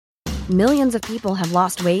Millions of people have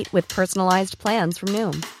lost weight with personalized plans from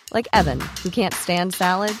Noom. Like Evan, who can't stand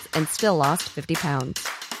salads and still lost 50 pounds.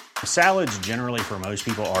 Salads generally for most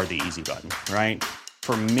people are the easy button, right?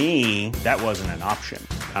 For me, that wasn't an option.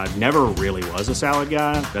 I never really was a salad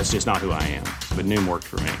guy. That's just not who I am. But Noom worked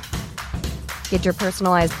for me. Get your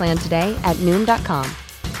personalized plan today at Noom.com.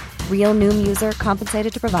 Real Noom user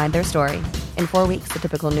compensated to provide their story. In 4 weeks, the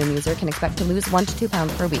typical Noom user can expect to lose 1 to 2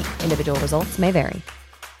 pounds per week. Individual results may vary.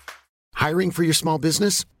 Hiring for your small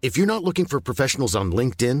business? If you're not looking for professionals on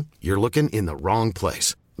LinkedIn, you're looking in the wrong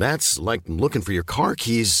place. That's like looking for your car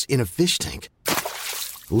keys in a fish tank.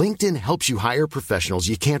 LinkedIn helps you hire professionals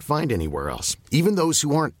you can't find anywhere else, even those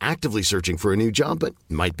who aren't actively searching for a new job but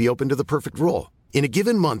might be open to the perfect role. In a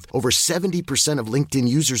given month, over 70% of LinkedIn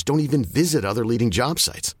users don't even visit other leading job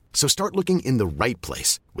sites. So start looking in the right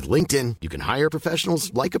place. With LinkedIn, you can hire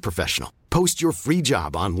professionals like a professional. Post your free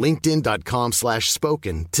job on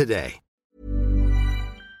linkedin.com/spoken today.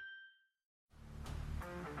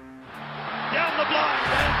 Down the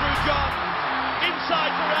blind, Andrew John.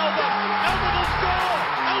 Inside for Albert. Albert will score.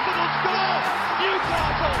 Albert will score.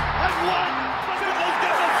 Newcastle have won. Fiddler's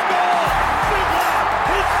going to score. Fiddler,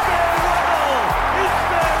 it's farewell. It's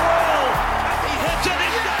farewell. And he hits it.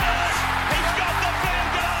 He's got it. He's got the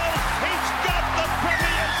field goal. He's got the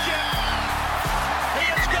premiership.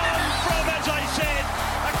 He has gone from, as I said,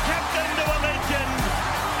 a captain to a legend.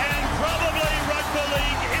 And probably rugby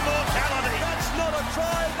league immortality. That's not a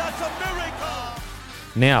try. That's a miracle.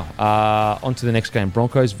 Now, on to the next game.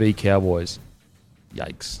 Broncos v Cowboys.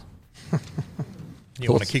 Yikes.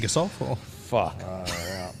 You want to kick us off? Or? Fuck.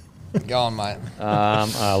 Go on, mate.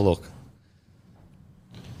 Look.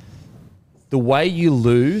 The way you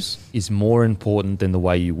lose is more important than the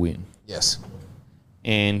way you win. Yes.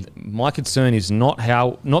 And my concern is not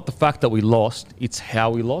the fact that we lost, it's how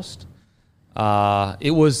we lost.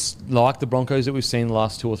 It was like the Broncos that we've seen the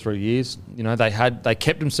last 2 or 3 years. You know, they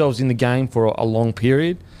kept themselves in the game for a long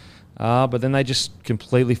period, but then they just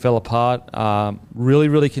completely fell apart. Really,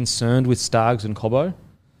 really concerned with Starks and Cobbo.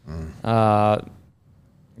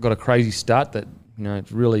 Got a crazy stat that, you know,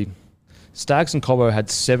 it's really... Starks and Cobbo had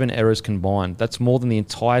 7 errors combined. That's more than the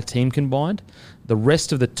entire team combined. The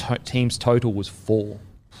rest of the team's total was 4.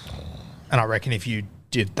 And I reckon if you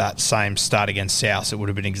did that same start against South, it would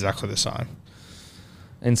have been exactly the same.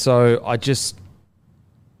 And so I just...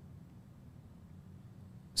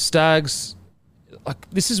 Stags... Like,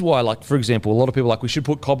 this is why, like, for example, a lot of people are like, we should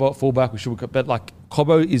put Cobbo at fullback, but like,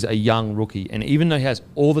 Cobbo is a young rookie. And even though he has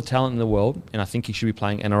all the talent in the world, and I think he should be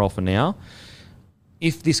playing NRL for now,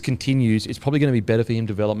 if this continues, it's probably going to be better for him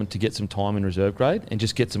development to get some time in reserve grade and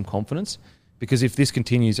just get some confidence. Because if this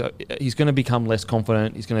continues, he's going to become less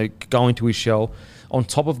confident. He's going to go into his shell. On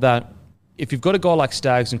top of that, if you've got a guy like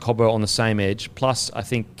Staggs and Cobbo on the same edge, plus I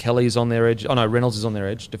think Kelly's on their edge. Oh no, Reynolds is on their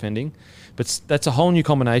edge defending. But that's a whole new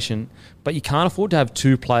combination. But you can't afford to have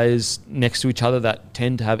 2 players next to each other that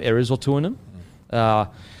tend to have errors or 2 in them.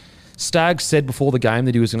 Staggs said before the game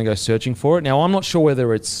that he was going to go searching for it. Now, I'm not sure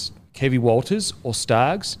whether it's Kevy Walters or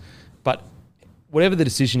Staggs, but whatever the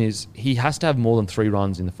decision is, he has to have more than 3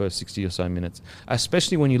 runs in the first 60 or so minutes,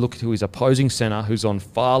 especially when you look to his opposing centre, who's on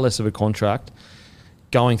far less of a contract,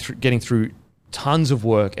 getting through tons of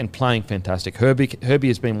work and playing fantastic. Herbie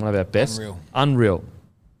has been one of our best. Unreal.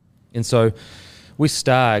 And so with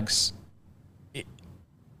Staggs,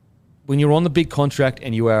 when you're on the big contract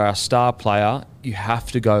and you are a star player, you have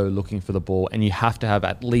to go looking for the ball and you have to have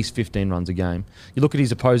at least 15 runs a game. You look at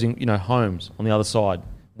his opposing, Holmes on the other side,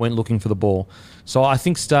 went looking for the ball. So I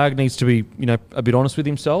think Stagg needs to be, a bit honest with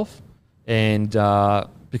himself. And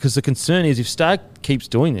because the concern is if Stagg keeps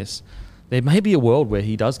doing this, there may be a world where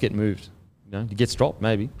he does get moved. He gets dropped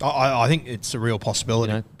maybe. I think it's a real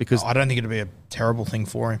possibility. Because I don't think it'd be a terrible thing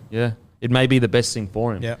for him. Yeah. It may be the best thing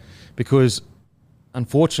for him. Yeah. Because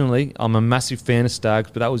unfortunately, I'm a massive fan of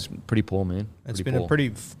Staggs, but that was pretty poor, man. It's been a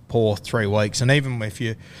pretty poor 3 weeks. And even if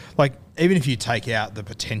you take out the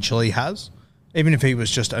potential he has, even if he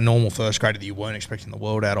was just a normal first grader that you weren't expecting the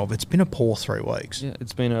world out of, it's been a poor 3 weeks. Yeah,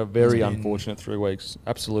 it's been a very unfortunate 3 weeks.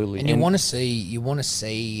 Absolutely. And you want to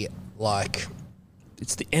see like...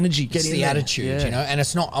 It's the energy. It's the attitude, and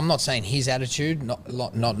it's not. I'm not saying his attitude,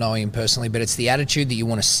 not knowing him personally, but it's the attitude that you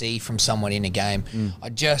want to see from someone in a game. I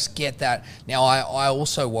just get that. Now, I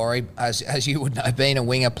also worry, as you would know, being a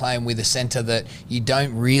winger playing with a centre that you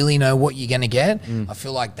don't really know what you're going to get. I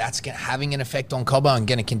feel like that's having an effect on Cobbo and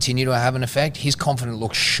going to continue to have an effect. His confidence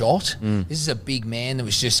looks shot. This is a big man that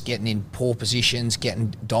was just getting in poor positions,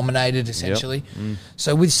 getting dominated essentially.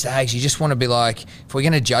 So with Staggs, you just want to be like, if we're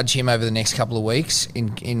going to judge him over the next couple of weeks,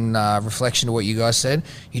 in reflection to what you guys said.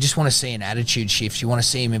 You just want to see an attitude shift. You want to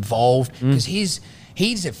see him involved because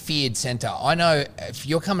he's a feared centre. I know if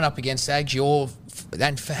you're coming up against Stags,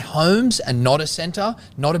 and for Holmes and not a centre,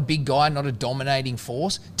 not a big guy, not a dominating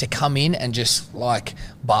force, to come in and just like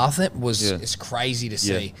bath it it's crazy to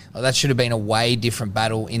see. Yeah. Like, that should have been a way different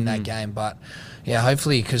battle in that game. But yeah,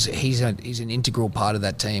 hopefully because he's an integral part of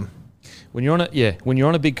that team. When you're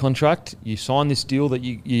on a big contract, you sign this deal that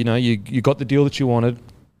you got the deal that you wanted.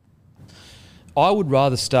 I would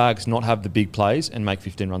rather Stags not have the big plays and make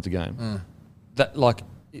 15 runs a game.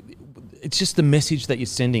 It's just the message that you're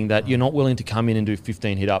sending that you're not willing to come in and do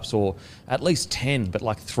 15 hit-ups or at least 10, but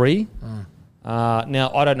like 3.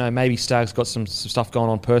 Now, I don't know, maybe Stags got some stuff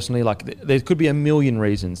going on personally. Like, there could be a million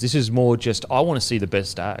reasons. This is more just, I want to see the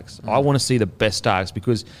best Stags. I want to see the best Stags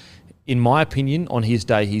because, in my opinion, on his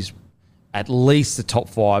day, he's at least the top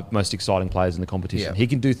 5 most exciting players in the competition. Yeah. He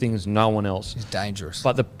can do things no one else. He's dangerous.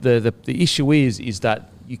 But the issue is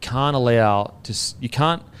that you can't allow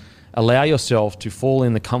yourself to fall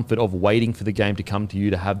in the comfort of waiting for the game to come to you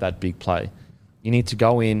to have that big play. You need to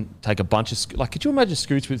go in, take a bunch of... could you imagine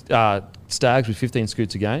Stags with 15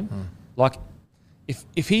 scoots a game? Like,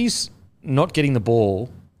 if he's not getting the ball,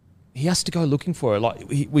 he has to go looking for it. Like,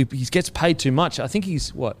 he gets paid too much. I think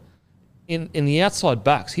he's, in the outside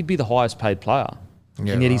backs, he'd be the highest paid player.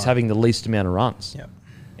 Yeah, and yet he's having the least amount of runs. Yep.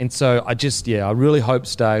 And so I really hope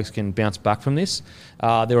Stags can bounce back from this.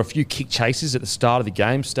 There were a few kick chases at the start of the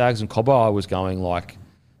game. Stags and Cobbo, I was going like,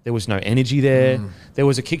 there was no energy there. There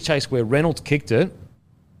was a kick chase where Reynolds kicked it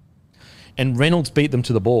and Reynolds beat them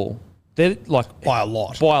to the ball. They're like... By a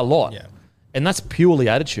lot. Yeah. And that's purely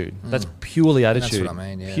attitude. That's purely attitude. That's what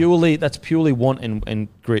I mean, yeah. That's purely want and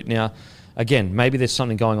grit. Now, again, maybe there's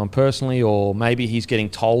something going on personally, or maybe he's getting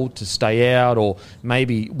told to stay out, or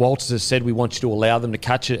maybe Walters has said we want you to allow them to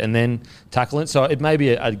catch it and then tackle it. So it may be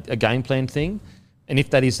a game plan thing. And if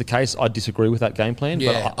that is the case, I disagree with that game plan.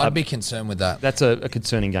 Yeah, but I'd be concerned with that. That's a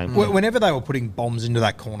concerning game plan. Whenever they were putting bombs into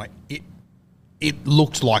that corner, it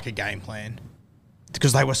looked like a game plan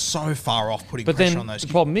because they were so far off putting pressure on those. The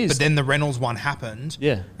problem is... But then the Reynolds one happened.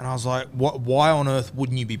 Yeah. And I was like, why on earth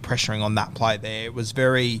wouldn't you be pressuring on that play there? It was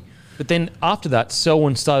very... But then after that,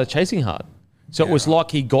 Selwyn started chasing hard. So it was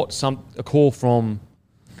like he got a call from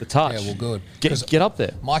the touch. Yeah, well, good. Get up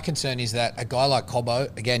there. My concern is that a guy like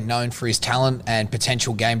Cobbo, again, known for his talent and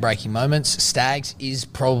potential game-breaking moments, Stags is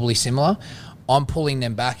probably similar. I'm pulling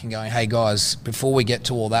them back and going, hey, guys, before we get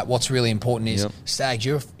to all that, what's really important is, Stags,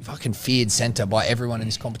 you're a fucking feared centre by everyone in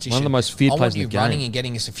this competition. One of the most feared players in the game. I want you running and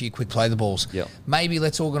getting us a few quick play the balls. Yep. Maybe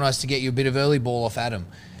let's organise to get you a bit of early ball off Adam.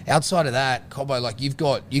 Outside of that, Cobbo, like you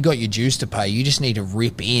got your dues to pay. You just need to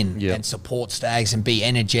rip in and support Stags and be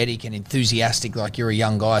energetic and enthusiastic like you're a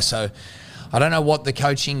young guy. So I don't know what the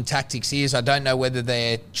coaching tactics is. I don't know whether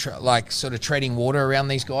they're sort of treading water around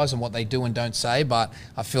these guys and what they do and don't say, but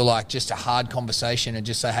I feel like just a hard conversation and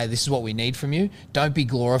just say, hey, this is what we need from you. Don't be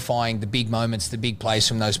glorifying the big moments, the big plays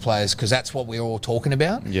from those players, because that's what we're all talking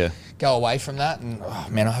about. Yeah. Go away from that, and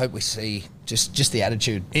I hope we see just the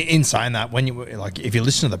attitude. In saying that, when you if you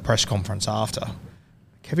listen to the press conference after,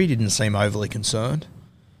 Kevy didn't seem overly concerned.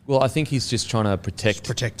 Well, I think he's just trying to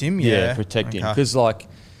protect him. Yeah, protect him, because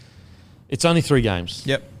it's only 3 games.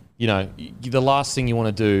 Yep. The last thing you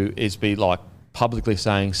want to do is be publicly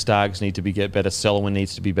saying Stags need to get better, Selwyn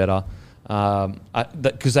needs to be better,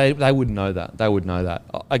 because they would know that. They would know that.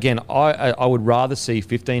 Again, I would rather see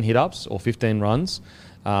 15 hit-ups or 15 runs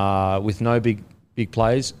with no big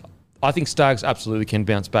plays. I think Stags absolutely can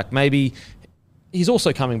bounce back. Maybe he's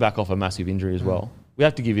also coming back off a massive injury as well. We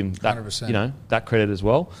have to give him that, 100%. That credit as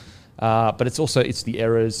well. But it's the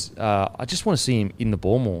errors. I just want to see him in the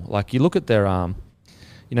ball more. Like, you look at their,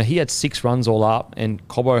 he had 6 runs all up, and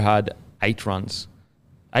Cobbo had 8 runs.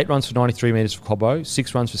 8 runs for 93 metres for Cobbo,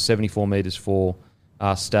 6 runs for 74 metres for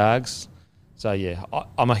Stags. So, yeah,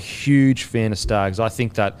 I'm a huge fan of Stags. I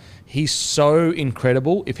think that he's so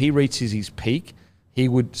incredible. If he reaches his peak, he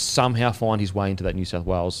would somehow find his way into that New South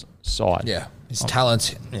Wales side. Yeah, his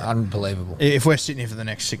talent's unbelievable. If we're sitting here for the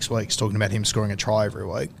next 6 weeks talking about him scoring a try every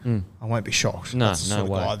week, I won't be shocked. No, That's the sort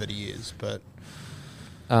way. of guy that he is. But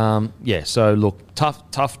so look,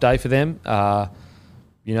 tough day for them.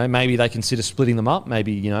 Maybe they consider splitting them up.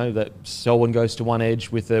 Maybe that Selwyn goes to one edge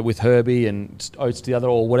with Herbie and Oates to the other,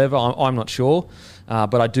 or whatever. I'm not sure,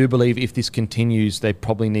 but I do believe if this continues, they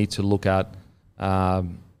probably need to look at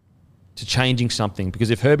to changing something, because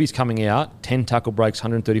if Herbie's coming out, 10 tackle breaks,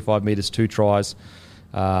 135 metres, 2 tries,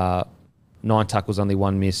 9 tackles, only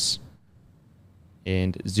 1 miss,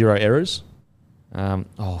 and 0 errors.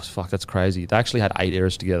 That's crazy. They actually had 8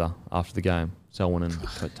 errors together after the game. Selwyn and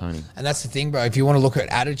Tony. And that's the thing, bro. If you want to look at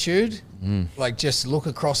attitude, like just look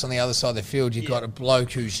across on the other side of the field. You've got a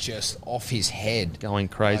bloke who's just off his head. Going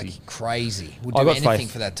crazy. Like, crazy. Would I do got anything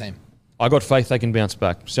faith. for that team. I got faith they can bounce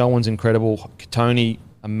back. Selwyn's incredible. Tony,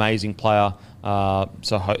 amazing player. I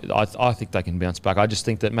think they can bounce back. I just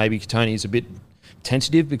think that maybe Tony is a bit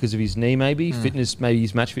tentative because of his knee, maybe fitness, maybe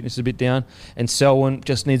his match fitness is a bit down, and Selwyn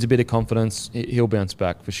just needs a bit of confidence. He'll bounce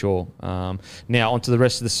back for sure. Now onto the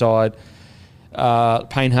rest of the side.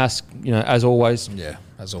 Payne Haas, as always,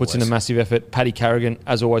 puts in a massive effort. Paddy Carrigan,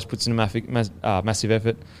 as always, puts in a massive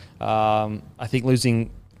effort. I think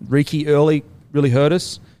losing Ricky early really hurt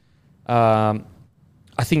us.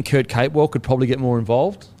 I think Kurt Capewell could probably get more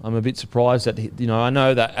involved. I'm a bit surprised that, I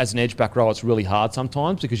know that as an edge back row, it's really hard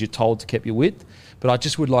sometimes because you're told to keep your width, but I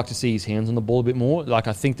just would like to see his hands on the ball a bit more. Like,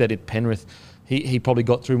 I think that at Penrith, he probably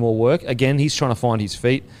got through more work. Again, he's trying to find his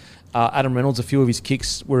feet. Adam Reynolds, a few of his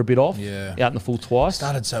kicks were a bit off. Out in the full twice.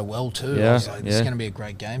 Started so well too. Yeah, I was like, this is going to be a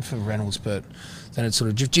great game for Reynolds, but then it sort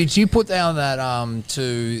of... Did you put down that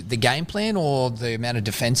to the game plan or the amount of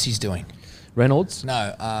defence he's doing? Reynolds?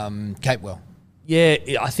 No, Capewell. Yeah,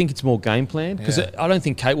 I think it's more game plan because I don't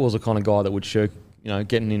think Capewell's the kind of guy that would shirk,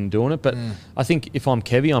 getting in and doing it. But I think if I'm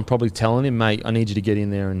Kevy, I'm probably telling him, mate, I need you to get in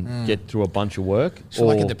there and get through a bunch of work. So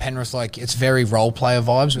like at the Penrith, like it's very role player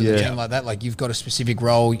vibes with a team like that. Like you've got a specific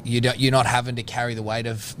role. You're not having to carry the weight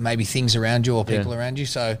of maybe things around you or people around you.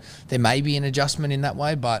 So there may be an adjustment in that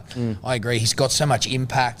way. But I agree. He's got so much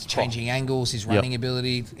impact, changing angles, his running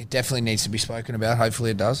ability. It definitely needs to be spoken about.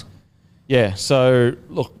 Hopefully it does. Yeah, so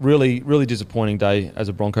look, really, really disappointing day as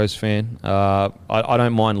a Broncos fan. I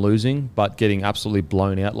don't mind losing, but getting absolutely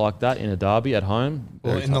blown out like that in a derby at home.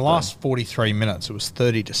 Well, in the last 43 minutes, it was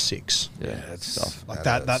 30-6. Yeah, that's tough. Like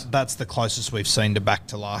that's the closest we've seen back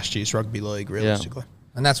to last year's rugby league, realistically.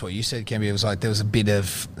 And that's what you said, Kemby. It was like there was a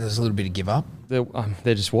little bit of give up. There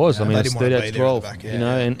just was. Yeah, I mean, they it's didn't want to 30 be out of there at 12.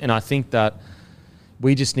 the back, And I think that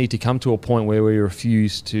we just need to come to a point where we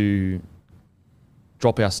refuse to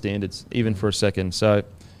drop our standards, even for a second. So,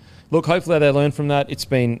 look, hopefully they learn from that.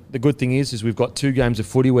 The good thing is we've got 2 games of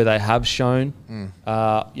footy where they have shown.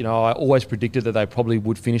 I always predicted that they probably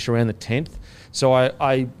would finish around the 10th. So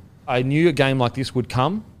I knew a game like this would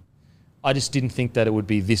come. I just didn't think that it would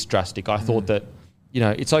be this drastic. I thought that,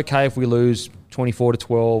 it's okay if we lose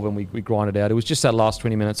 24-12 and we grind it out. It was just that last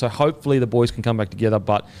 20 minutes. So hopefully the boys can come back together.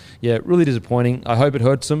 But, yeah, really disappointing. I hope it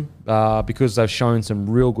hurts them because they've shown some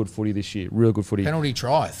real good footy this year. Real good footy. Penalty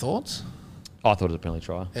try, thoughts? I thought it was a penalty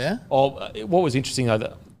try. Yeah? What was interesting, though,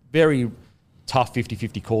 the very tough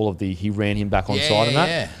 50-50 call of he ran him back onside and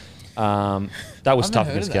that. Yeah. That was I've tough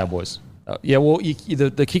never heard against of that.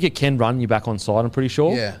 Cowboys. The kicker can run you back onside, I'm pretty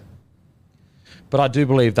sure. Yeah. But I do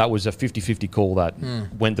believe that was a 50-50 call that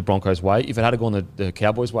went the Broncos' way. If it had gone the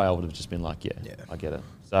Cowboys' way, I would have just been like, yeah, I get it.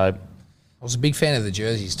 So I was a big fan of the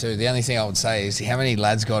jerseys too. The only thing I would say is how many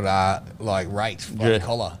lads got raked by the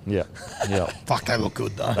collar. Yeah. Fuck, they look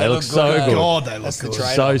good, though. They look so good. God, they look That's the good.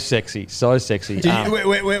 trade. So sexy. So sexy.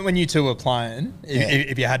 When you two were playing,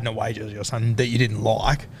 if you had an away jersey or something that you didn't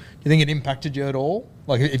like, do you think it impacted you at all?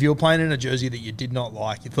 Like, if you were playing in a jersey that you did not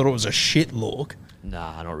like, you thought it was a shit look?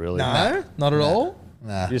 Nah, not really. No? Not at all?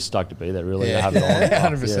 Nah. You're just stoked to be there, really. Yeah. To have it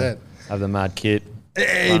on. 100%. Yeah. Have the mad kit.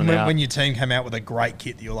 And when your team came out with a great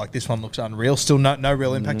kit that you're like, this one looks unreal, still no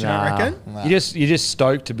real impact, you don't reckon? Nah. You're just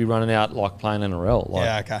stoked to be running out like playing NRL. Like,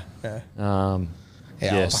 Yeah, okay. Yeah.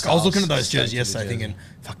 Yes. I was looking at those jerseys yesterday thinking,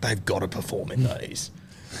 fuck, they've got to perform in these.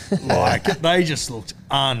 Like, they just looked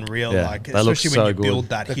unreal. Yeah, like, they look especially so when you good. build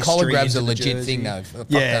that The history collar grab's a into the legit jersey. thing though. Fuck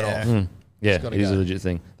Yeah. that off. Yeah, gotta it is go. a legit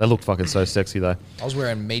thing. They look fucking so sexy, though. I was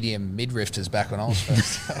wearing medium mid-rifters back when I was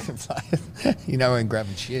first playing. And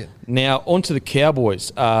grabbing shit. Now, on to the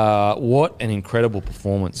Cowboys. What an incredible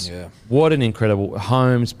performance. Yeah. What an incredible...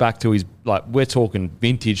 Holmes back to his... we're talking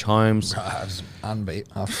vintage Holmes. It was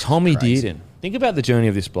unbeatable. Tommy Dearden. Think about the journey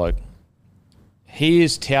of this bloke. He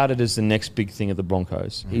is touted as the next big thing of the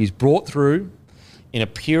Broncos. He's brought through in a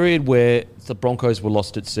period where the Broncos were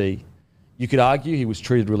lost at sea. You could argue he was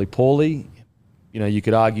treated really poorly. You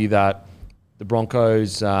could argue that the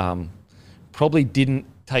Broncos probably didn't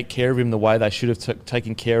take care of him the way they should have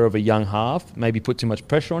taken care of a young half, maybe put too much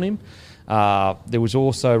pressure on him. There was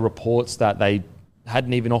also reports that they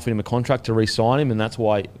hadn't even offered him a contract to re-sign him, and that's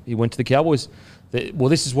why he went to the Cowboys.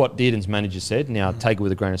 This is what Dearden's manager said. Now, take it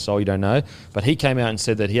with a grain of salt, you don't know. But he came out and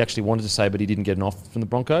said that he actually wanted to say, but he didn't get an offer from the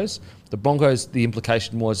Broncos. The Broncos, the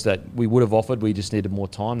implication was that we would have offered, we just needed more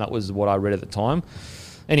time. That was what I read at the time.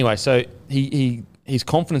 Anyway, so his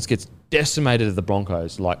confidence gets decimated at the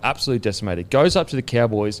Broncos, like absolutely decimated. Goes up to the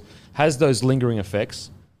Cowboys, has those lingering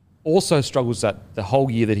effects, also struggles that the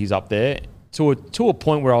whole year that he's up there, to a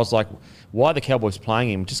point where I was like, why are the Cowboys playing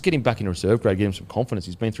him? Just get him back in reserve grade, get him some confidence.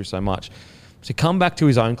 He's been through so much. To come back to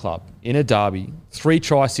his own club in a derby, 3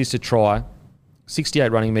 try-assisted try,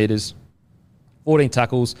 68 running metres, 14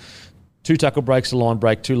 tackles, 2 tackle breaks, a line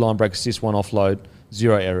break, 2 line break assists, 1 offload,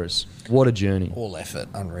 0 errors. What a journey. All effort,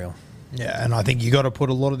 unreal. Yeah, and I think you got to put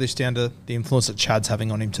a lot of this down to the influence that Chad's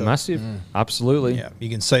having on him too. Massive. Absolutely. Yeah, you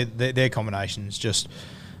can see their combination is just,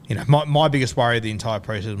 my biggest worry of the entire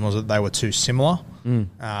preseason was that they were too similar.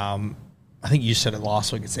 I think you said it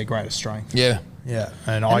last week. It's their greatest strength. Yeah. Yeah,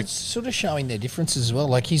 And it's sort of showing their differences as well.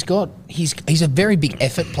 Like he's a very big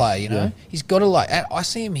effort player, you know. He's got I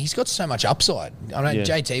see him. He's got so much upside. I know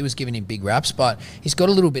JT was giving him big raps, but he's got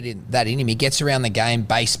a little bit in him. He gets around the game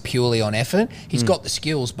based purely on effort. He's got the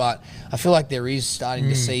skills, but I feel like there is starting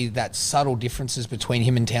to see that subtle differences between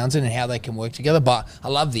him and Townsend and how they can work together. But I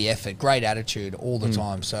love the effort, great attitude all the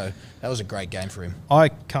time. So that was a great game for him. I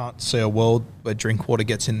can't see a world where Drinkwater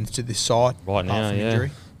gets into this side Right now, apart from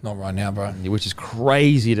injury. Not right now, bro. Which is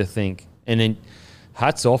crazy to think. And then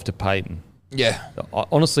hats off to Peyton. Yeah.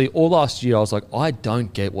 Honestly, all last year I was like, I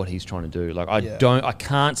don't get what he's trying to do. Like I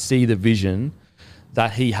can't see the vision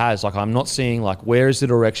that he has. Like I'm not seeing like where is the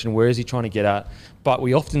direction, where is he trying to get at? But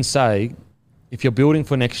we often say, if you're building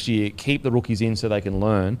for next year, keep the rookies in so they can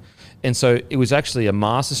learn. And so it was actually a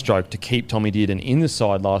masterstroke to keep Tommy Dearden in the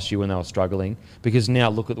side last year when they were struggling, because now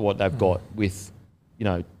look at what they've got with,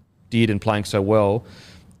 Dearden playing so well.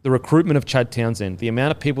 The recruitment of Chad Townsend, the amount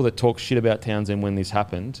of people that talk shit about Townsend when this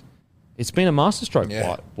happened, it's been a masterstroke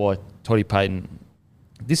by Toddy Payton.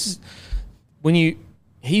 This is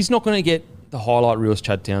he's not going to get the highlight reels,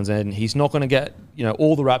 Chad Townsend. He's not going to get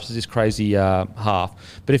all the raps as this crazy half.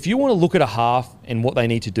 But if you want to look at a half and what they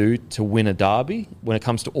need to do to win a derby when it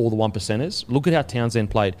comes to all the 1%ers, look at how Townsend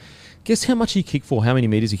played. Guess how much he kicked for? How many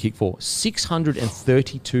metres he kicked for?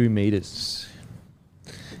 632 metres.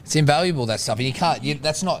 It's invaluable, that stuff. And you can't,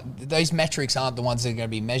 that's not, those metrics aren't the ones that are going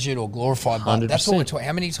to be measured or glorified. But that's what we're talking.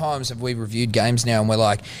 How many times have we reviewed games now and we're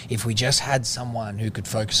like, if we just had someone who could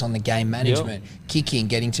focus on the game management, kicking,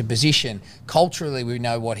 getting to position, culturally we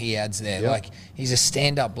know what he adds there. Like he's a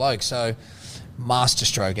stand-up bloke. So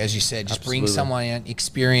masterstroke, as you said, just bring someone in,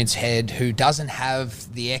 experienced head who doesn't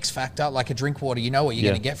have the X factor, like a Drinkwater. You know what you're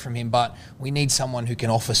going to get from him, but we need someone who can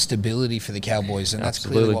offer stability for the Cowboys, and that's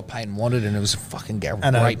clearly what Payton wanted, and it was a fucking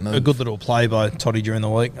great move. A good little play by Toddy during the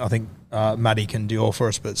week. I think Matty can do all for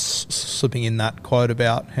us, but slipping in that quote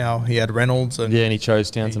about how he had Reynolds and he chose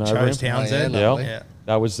Townsend over him. Townsend.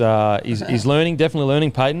 That was he's learning, definitely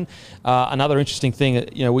learning. Payton. Another interesting thing,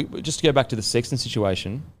 we just to go back to the Sexton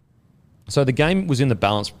situation. So the game was in the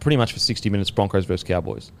balance pretty much for 60 minutes, Broncos versus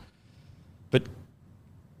Cowboys. But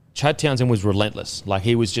Chad Townsend was relentless. Like,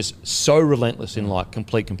 he was just so relentless in, like,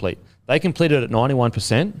 complete. They completed at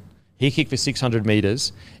 91%. He kicked for 600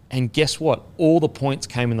 metres. And guess what? All the points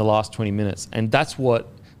came in the last 20 minutes. And that's what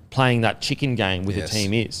playing that chicken game with a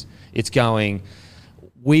team is. It's going,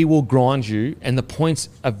 we will grind you. And the points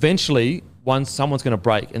eventually, someone's going to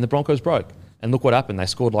break. And the Broncos broke. And look what happened. They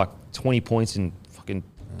scored, like, 20 points in fucking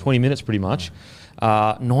 20 minutes pretty much.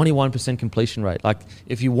 91% completion rate. Like,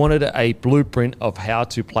 if you wanted a blueprint of how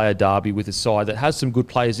to play a derby with a side that has some good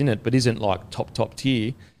players in it but isn't like top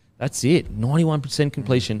tier, that's it. 91%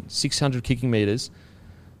 completion, 600 kicking metres.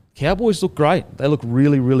 Cowboys look great. They look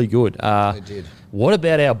really, really good. They did. What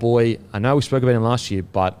about our boy? I know we spoke about him last year,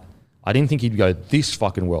 but I didn't think he'd go this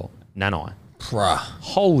fucking well. Nanai. Bruh.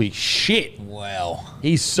 Holy shit. Wow.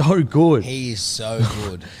 He's so good. He is so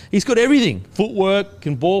good. He's got everything. Footwork,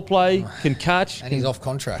 can ball play, can catch. And he's off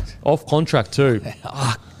contract. Off contract too.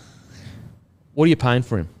 What are you paying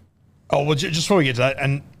for him? Oh, well, just before we get to that,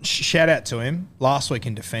 and shout out to him. Last week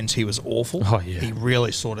in defence, he was awful. Oh, yeah. He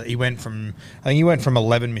really he went from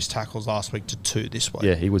 11 missed tackles last week to 2 this week.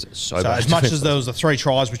 Yeah, he was so bad. As much as there was the 3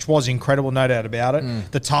 tries, which was incredible, no doubt about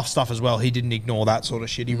it, the tough stuff as well, he didn't ignore that sort of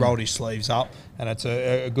shit. He rolled his sleeves up, and it's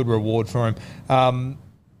a good reward for him.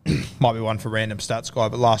 Might be one for random stats guy,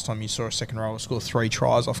 but last time you saw a second rower score 3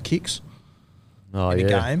 tries off kicks in a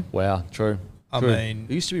game. Wow, true. I mean,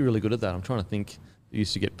 he used to be really good at that. I'm trying to think. He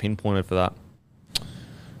used to get pinpointed for that.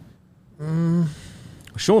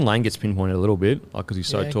 Sean Lane gets pinpointed a little bit, because he's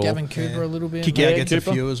so tall. Gavin Cooper a little bit. Kick out gets a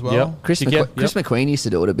few as well. Yep. Chris McQueen used to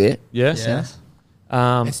do it a bit. Yes.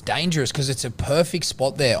 It's dangerous because it's a perfect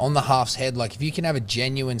spot there on the half's head. Like, if you can have a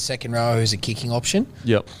genuine second rower who's a kicking option.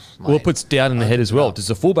 Yep. Well, it puts doubt in the head as well. Does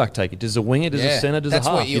the fullback take it? Does the winger? Does the centre? Does the half?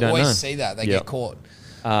 That's what you don't always know. see that. They get caught.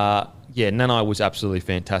 Nanai was absolutely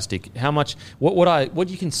fantastic. How much? What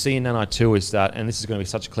you can see in Nanai too is that, and this is going to be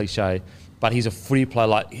such a cliche, but he's a footy player.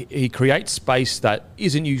 Like he creates space that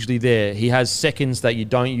isn't usually there. He has seconds that you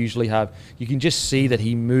don't usually have. You can just see that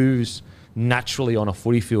he moves naturally on a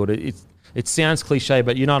footy field. It sounds cliche,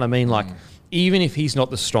 but you know what I mean? Like, even if he's not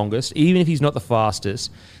the strongest, even if he's not the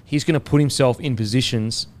fastest, he's going to put himself in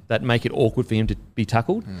positions that make it awkward for him to be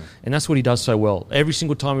tackled. And that's what he does so well. Every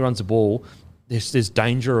single time he runs the ball, there's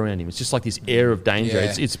danger around him. It's just like this air of danger.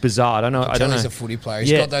 Yeah. It's bizarre. I don't know. He's a footy player.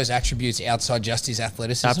 He's got those attributes outside just his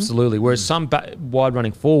athleticism. Absolutely. Whereas some wide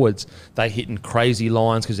running forwards, they hit in crazy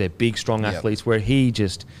lines because they're big, strong athletes, where he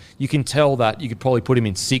just, you can tell that you could probably put him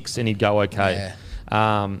in 6 and he'd go okay.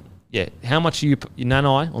 Yeah. How much are you,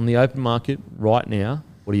 Nanai, on the open market right now?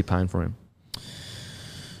 What are you paying for him?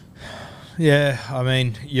 Yeah, I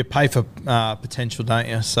mean, you pay for potential, don't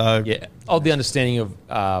you? So yeah, of the understanding of,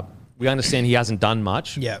 we understand he hasn't done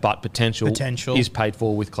much, but potential is paid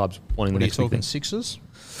for with clubs wanting the next big thing. What are you talking, 6s?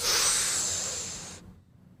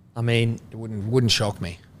 I mean, it wouldn't shock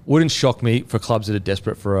me. Wouldn't shock me for clubs that are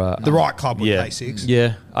desperate for the right club would pay 6.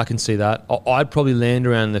 Yeah, I can see that. I'd probably land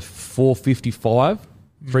around the 455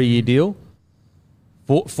 3-year deal.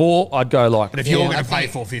 4, I'd go like. But if you're going to pay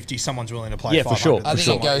 450, someone's willing to play. Yeah, for sure. I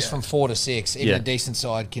think it goes from 4 to 6. Even a decent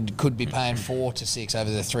side could be paying 4 to 6 over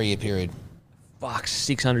the 3-year period. Fuck,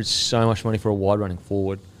 600 is so much money for a wide running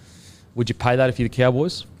forward. Would you pay that if you're the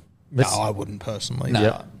Cowboys? No, I wouldn't personally. No.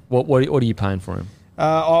 Yeah. What are you paying for him?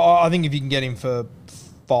 I think if you can get him for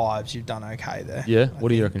 5s, you've done okay there. Yeah. What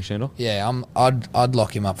do you reckon, Shandor? Yeah, I'd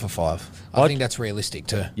lock him up for 5. I think that's realistic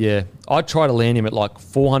too. Yeah, I'd try to land him at like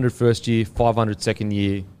 400 first year, 500 second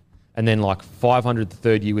year, and then like 500 the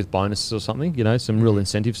third year with bonuses or something. You know, some real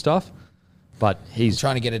incentive stuff. But he's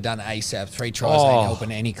trying to get it done ASAP. 3 tries ain't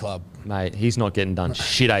helping any club. Mate, he's not getting done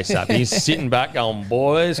shit ASAP. He's sitting back going,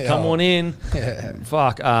 boys, come on in.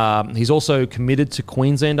 Fuck. He's also committed to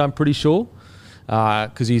Queensland, I'm pretty sure,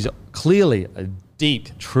 because he's clearly a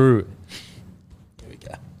deep, true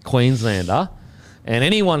Queenslander. And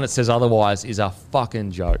anyone that says otherwise is a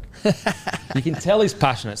fucking joke. You can tell he's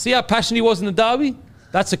passionate. See how passionate he was in the derby?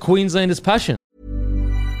 That's a Queenslander's passion.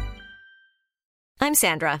 I'm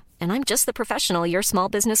Sandra, and I'm just the professional your small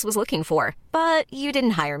business was looking for. But you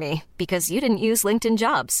didn't hire me because you didn't use LinkedIn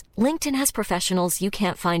Jobs. LinkedIn has professionals you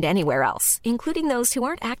can't find anywhere else, including those who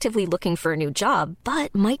aren't actively looking for a new job,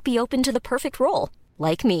 but might be open to the perfect role,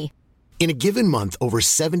 like me. In a given month, over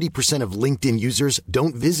 70% of LinkedIn users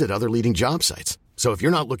don't visit other leading job sites. So if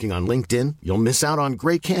you're not looking on LinkedIn, you'll miss out on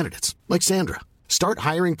great candidates like Sandra. Start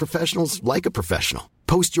hiring professionals like a professional.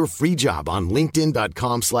 Post your free job on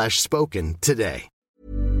linkedin.com/spoken today.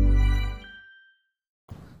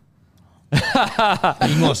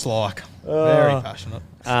 English like. Very passionate.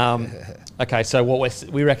 Okay, so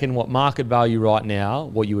we reckon what market value right now,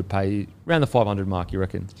 what you would pay around the 500 mark, you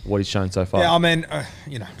reckon, what he's shown so far? Yeah, I mean,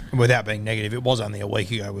 without being negative, it was only a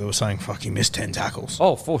week ago we were saying, fuck, he missed 10 tackles.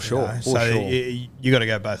 Oh, for sure. You got to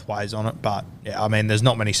go both ways on it. But, yeah, I mean, there's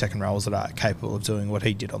not many second rows that are capable of doing what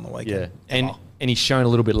he did on the weekend. Yeah, and he's shown a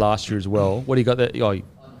little bit last year as well. What do you got there? Oh,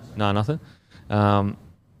 no, nothing.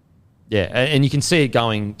 Yeah, and you can see it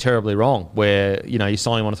going terribly wrong where, you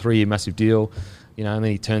sign him on a 3-year massive deal, and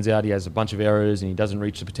then he turns out he has a bunch of errors and he doesn't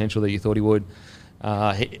reach the potential that you thought he would.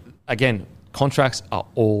 Again, contracts are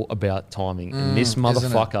all about timing. And this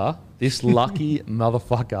motherfucker, this lucky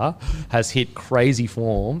motherfucker has hit crazy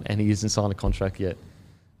form and he hasn't signed a contract yet.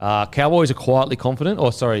 Cowboys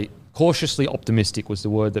are cautiously optimistic was the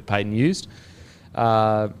word that Peyton used.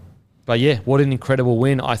 But yeah, what an incredible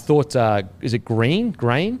win. I thought, is it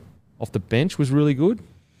Grain? Off the bench was really good.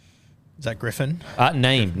 Is that Griffin?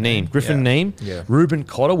 Griffin Neem. Yeah. Ruben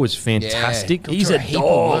Cotter was fantastic. Yeah. He's a heap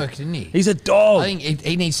dog. of work, didn't he? He's a dog. I think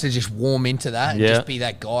he needs to just warm into that and just be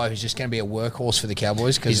that guy who's just going to be a workhorse for the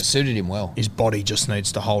Cowboys because it suited him well. His body just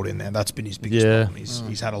needs to hold in there. That's been his biggest problem.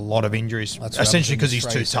 He's had a lot of injuries, essentially because he's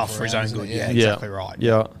too tough for his own good. Yeah, exactly right.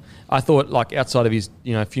 Yeah. I thought, outside of his,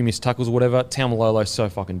 a few missed tackles or whatever, Taumalolo's so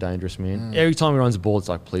fucking dangerous, man. Every time he runs the ball, it's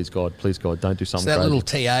like, please God, don't do something So that crazy. little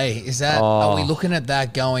TA, is that, are we looking at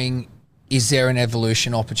that going, is there an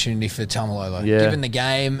evolution opportunity for Taumalolo? Yeah. Given the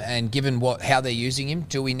game and given how they're using him,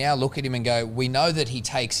 do we now look at him and go, we know that he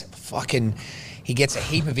gets a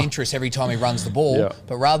heap of interest every time he runs the ball,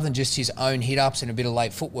 but rather than just his own hit-ups and a bit of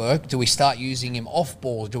late footwork, do we start using him off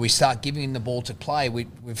ball? Do we start giving him the ball to play? We've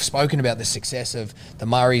spoken about the success of the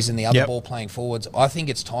Murrays and the other ball-playing forwards. I think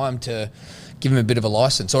it's time to give him a bit of a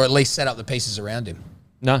license or at least set up the pieces around him.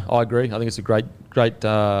 No, I agree. I think it's a great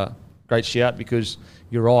shout because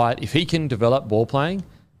you're right. If he can develop ball playing,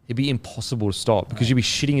 it'd be impossible to stop because you'd be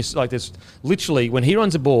shitting yourself. Like there's literally, when he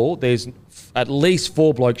runs a ball, there's at least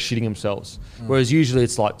 4 blokes shitting themselves. Whereas usually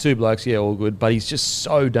it's like 2 blokes, yeah, all good. But he's just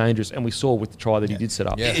so dangerous. And we saw with the try that he did set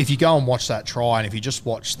up. Yeah. If you go and watch that try, and if you just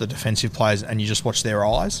watch the defensive players and you just watch their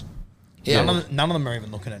eyes, none of them are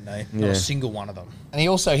even looking at me. Not a single one of them. And he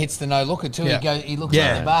also hits the no-looker too. Yeah. He looks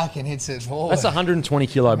at the back and hits it forward. That's a 120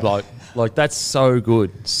 kilo bloke. Like that's so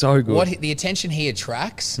good. So good. The attention he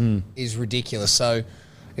attracts is ridiculous. So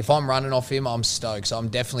if I'm running off him, I'm stoked. So I'm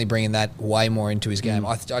definitely bringing that way more into his game.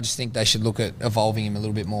 I just think they should look at evolving him a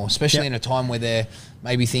little bit more, especially in a time where they're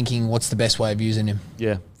maybe thinking what's the best way of using him.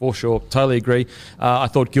 Yeah, for sure. Totally agree. I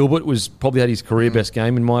thought Gilbert was probably had his career best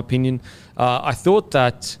game in my opinion. I thought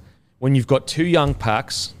that when you've got 2 young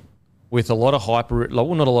packs with a lot of hype,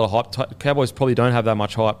 well, not a lot of hype, Cowboys probably don't have that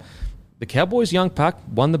much hype. The Cowboys young pack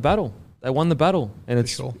won the battle. They won the battle, and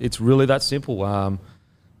it's really that simple.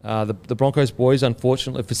 The Broncos boys,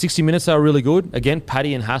 unfortunately, for 60 minutes they were really good. Again,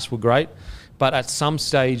 Paddy and Haas were great, but at some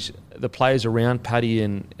stage, the players around Paddy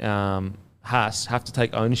and Haas have to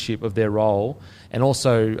take ownership of their role, and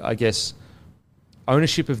also, I guess,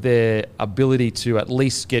 ownership of their ability to at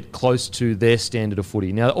least get close to their standard of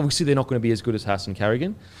footy. Now, obviously, they're not going to be as good as Haas and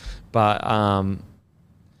Carrigan, but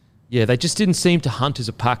they just didn't seem to hunt as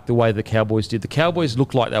a pack the way the Cowboys did. The Cowboys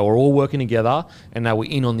looked like they were all working together and they were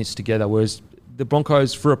in on this together, whereas the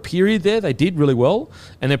Broncos, for a period there, they did really well.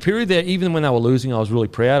 And the period there, even when they were losing, I was really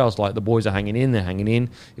proud. I was like, the boys are hanging in, they're hanging in.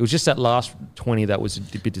 It was just that last 20 that was a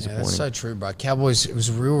bit disappointing. Yeah, that's so true, bro. Cowboys, it was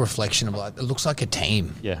a real reflection of like, it looks like a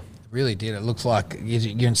team. Yeah. It really did. It looks like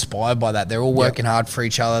you're inspired by that. They're all working hard for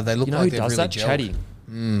each other. They look like they're really gelled. Chatty.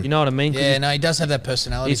 You know what I mean? Yeah, no, he does have that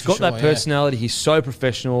personality. He's got that personality. He's so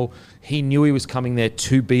professional. He knew he was coming there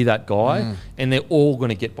to be that guy, and they're all going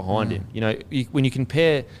to get behind him. You know, when you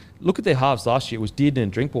compare, look at their halves last year. It was Dearden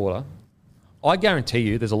and Drinkwater. I guarantee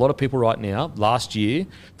you, there's a lot of people right now last year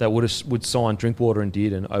that would sign Drinkwater and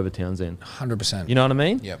Dearden over Townsend. 100%. You know what I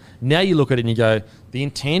mean? Yep. Now you look at it and you go, the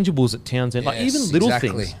intangibles at Townsend, like even little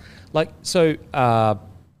things, like so.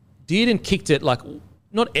 Dearden kicked it like,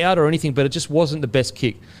 not out or anything, but it just wasn't the best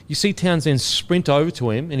kick. You see Townsend sprint over to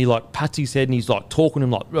him and he like pats his head and he's like talking to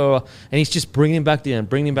him like, and he's just bringing him back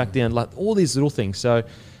down, like all these little things. So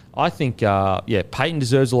I think, Peyton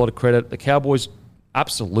deserves a lot of credit. The Cowboys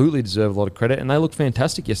absolutely deserve a lot of credit, and they looked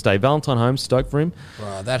fantastic yesterday. Valentine Holmes, stoked for him.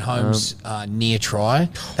 Bro, that Holmes near try,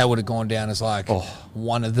 that would have gone down as like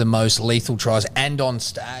one of the most lethal tries, and on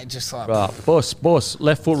stage, just like... Boss,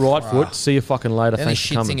 left foot, right foot, see you fucking later, the only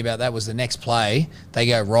shit thing about that was the next play, they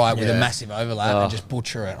go right with a massive overlap and just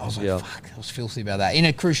butcher it. I was like, fuck, I was filthy about that.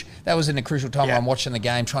 That was in a crucial time where I'm watching the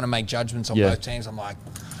game, trying to make judgments on both teams. I'm like...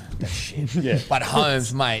 that shit. But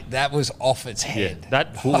Holmes, mate, that was off its head. Yeah,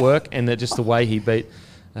 that footwork and just the way he beat.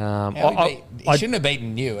 He shouldn't have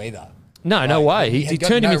beaten you either. No way. He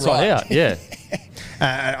turned him inside out. Yeah.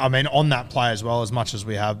 I mean, on that play as well, as much as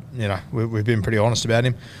we have, we've been pretty honest about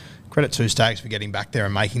him. Credit to Staggs for getting back there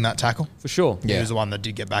and making that tackle. For sure. He was the one that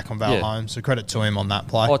did get back on Val Holmes. So credit to him on that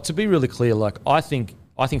play. To be really clear, like I think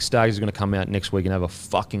Staggs is going to come out next week and have a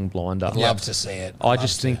fucking blinder. I'd love to see it. I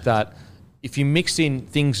just think that if you mix in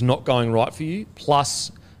things not going right for you,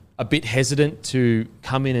 plus a bit hesitant to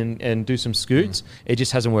come in and do some scoots, it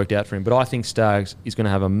just hasn't worked out for him. But I think Staggs is going to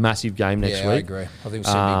have a massive game next week. I agree. I think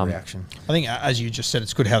we'll see a big reaction. I think, as you just said,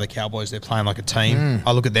 it's good how the Cowboys, they're playing like a team.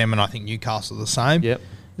 I look at them and I think Newcastle are the same. Yep.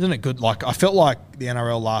 Isn't it good? Like, I felt like the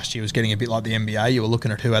NRL last year was getting a bit like the NBA. You were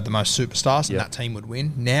looking at who had the most superstars and that team would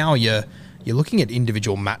win. Now you're looking at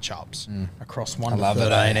individual matchups across 1 to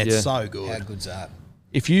 13. It's so good. How good's that?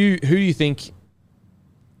 Who do you think...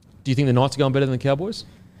 Do you think the Knights are going better than the Cowboys?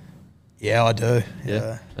 Yeah, I do.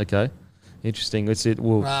 Yeah. Okay. Interesting. Let's see. I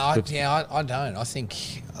don't. I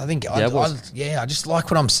just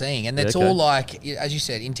like what I'm seeing, and it's all like, as you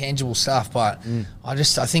said, intangible stuff. But I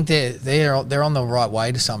think they're on the right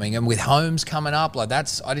way to something. And with Holmes coming up, like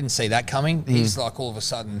I didn't see that coming. He's like all of a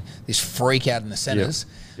sudden this freak out in the centres.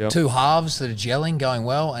 Yep. 2 halves that are gelling, going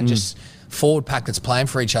well, and just forward pack that's playing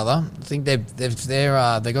for each other. I think they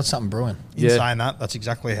got something brewing. In saying that, that's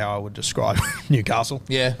exactly how I would describe Newcastle.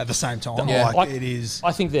 Yeah. At the same time, it is.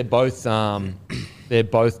 I think they're both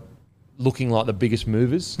looking like the biggest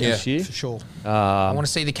movers this year for sure. I want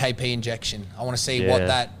to see the KP injection. I want to see what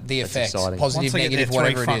the effect, exciting. positive, negative,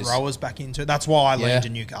 whatever it is. Front rowers back into it. That's why I leaned to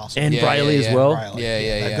Newcastle and Brayley as well.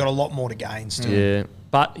 They've got a lot more to gain still. Yeah.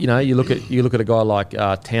 But, you look at a guy like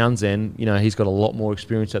Townsend, he's got a lot more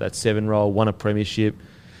experience at that 7 role, won a premiership.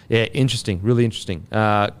 Yeah, interesting, really interesting.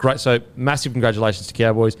 Great, so massive congratulations to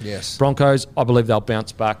Cowboys. Yes. Broncos, I believe they'll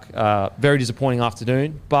bounce back. Very disappointing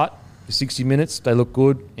afternoon, but 60 minutes. They look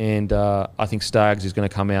good, and I think Staggs is going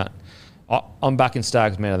to come out. I'm backing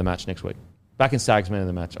Staggs man of the match next week. Backing Staggs man of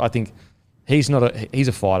the match. I think he's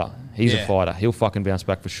a fighter. He's a fighter. He'll fucking bounce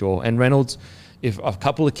back for sure. And Reynolds, if a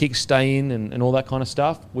couple of kicks stay in and all that kind of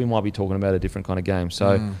stuff, we might be talking about a different kind of game.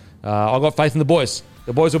 So I've got faith in the boys.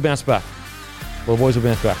 The boys will bounce back. The boys will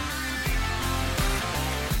bounce back.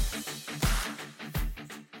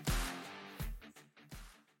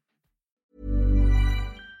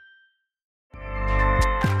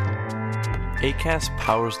 Acast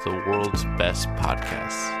powers the world's best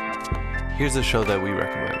podcasts. Here's a show that we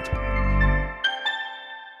recommend.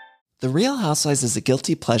 The Real Housewives is a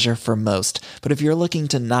guilty pleasure for most, but if you're looking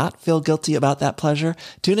to not feel guilty about that pleasure,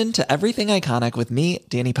 tune in to Everything Iconic with me,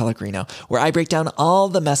 Danny Pellegrino, where I break down all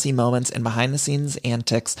the messy moments and behind-the-scenes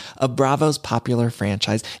antics of Bravo's popular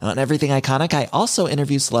franchise. And on Everything Iconic, I also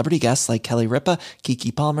interview celebrity guests like Kelly Ripa,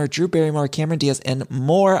 Keke Palmer, Drew Barrymore, Cameron Diaz, and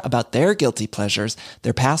more about their guilty pleasures,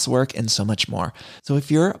 their past work, and so much more. So if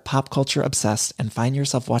you're pop culture obsessed and find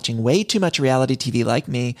yourself watching way too much reality TV like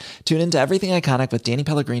me, tune in to Everything Iconic with Danny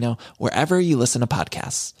Pellegrino, wherever you listen to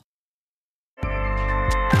podcasts.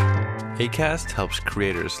 Acast helps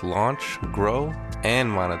creators launch, grow, and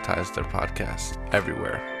monetize their podcasts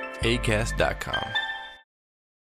everywhere. Acast.com.